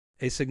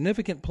A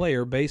significant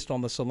player based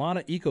on the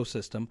Solana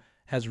ecosystem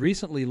has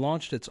recently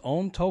launched its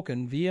own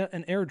token via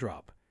an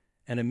airdrop,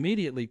 and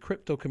immediately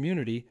crypto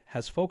community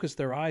has focused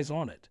their eyes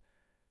on it.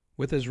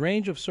 With its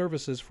range of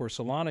services for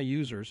Solana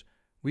users,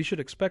 we should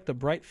expect a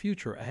bright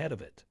future ahead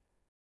of it.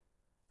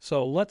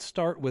 So let's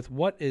start with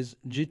what is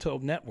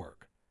Jito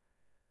Network.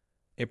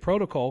 A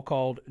protocol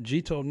called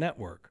Jito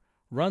Network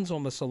runs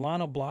on the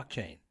Solana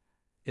blockchain.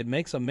 It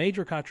makes a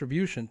major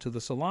contribution to the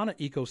Solana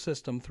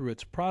ecosystem through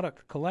its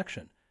product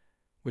collection,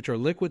 which are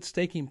liquid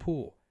staking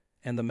pool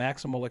and the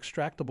maximal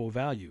extractable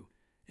value,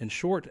 in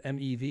short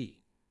MEV,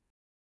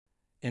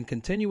 and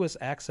continuous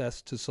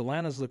access to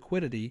Solana's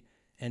liquidity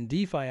and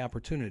DeFi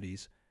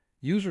opportunities.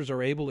 Users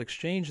are able to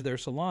exchange their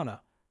Solana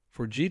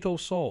for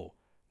JitoSOL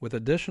with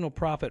additional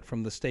profit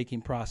from the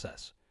staking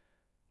process.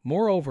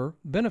 Moreover,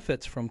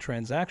 benefits from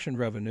transaction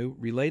revenue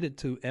related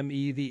to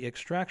MEV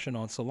extraction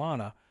on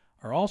Solana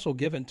are also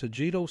given to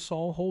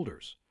JitoSOL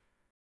holders.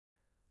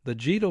 The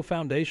Jito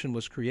Foundation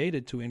was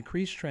created to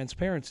increase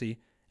transparency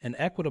and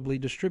equitably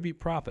distribute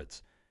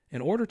profits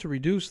in order to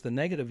reduce the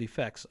negative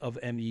effects of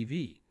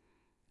MEV.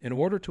 In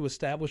order to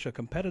establish a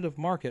competitive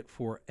market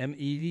for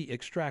MEV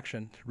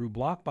extraction through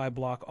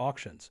block-by-block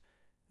auctions,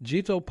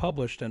 Jito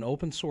published an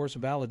open-source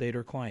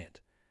validator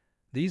client.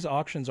 These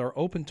auctions are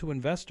open to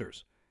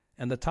investors,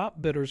 and the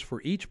top bidders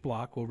for each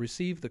block will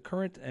receive the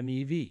current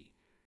MEV.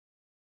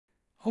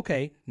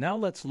 Okay, now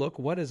let's look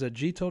what is a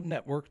Jito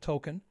Network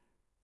token.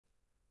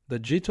 The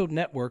Jito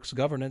Network's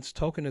governance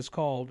token is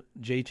called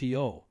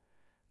JTO.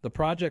 The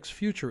project's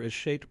future is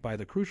shaped by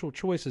the crucial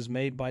choices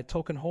made by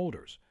token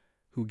holders,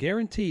 who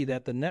guarantee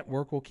that the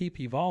network will keep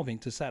evolving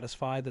to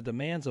satisfy the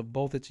demands of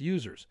both its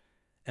users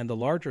and the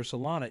larger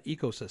Solana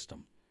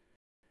ecosystem.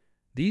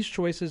 These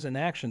choices and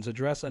actions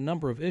address a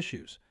number of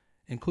issues,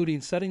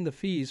 including setting the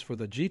fees for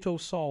the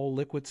JitoSOL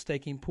liquid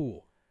staking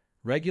pool,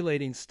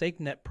 regulating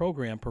StakeNet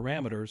program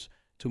parameters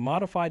to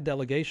modify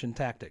delegation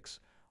tactics,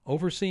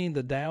 overseeing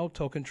the DAO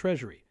token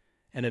treasury,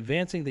 and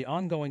advancing the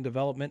ongoing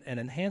development and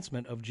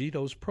enhancement of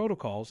Jito's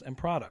protocols and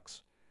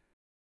products.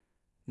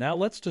 Now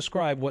let's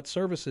describe what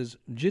services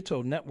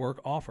Jito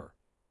Network offer.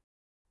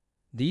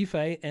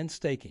 DeFi and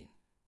staking.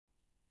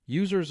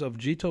 Users of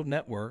Jito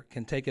Network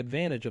can take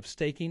advantage of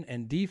staking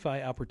and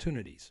DeFi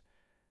opportunities.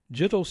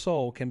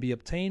 JitoSOL can be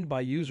obtained by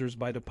users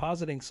by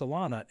depositing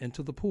Solana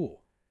into the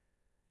pool.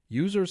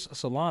 Users'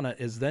 Solana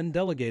is then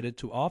delegated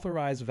to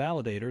authorized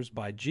validators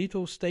by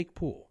Jito Stake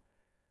Pool.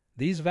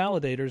 These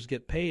validators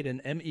get paid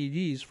in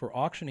MEVs for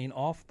auctioning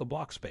off the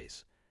block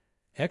space.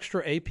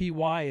 Extra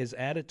APY is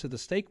added to the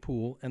stake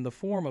pool in the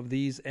form of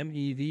these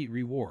MEV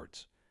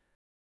rewards.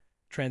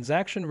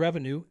 Transaction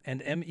revenue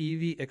and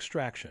MEV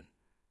extraction.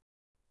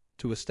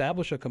 To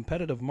establish a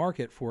competitive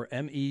market for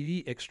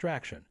MEV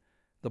extraction,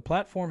 the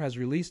platform has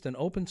released an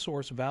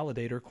open-source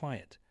validator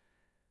client.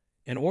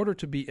 In order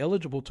to be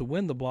eligible to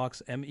win the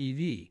block's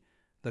MEV,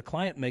 the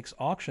client makes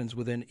auctions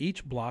within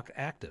each block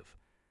active.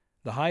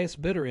 The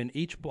highest bidder in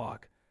each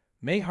block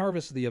may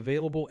harvest the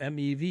available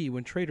MEV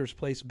when traders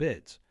place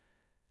bids.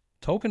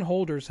 Token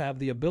holders have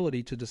the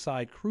ability to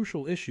decide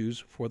crucial issues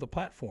for the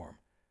platform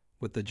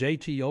with the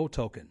JTO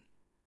token.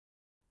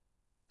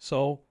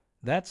 So,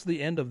 that's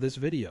the end of this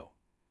video.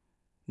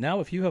 Now,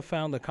 if you have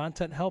found the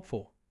content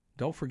helpful,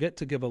 don't forget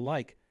to give a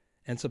like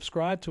and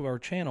subscribe to our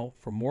channel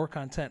for more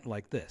content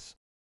like this.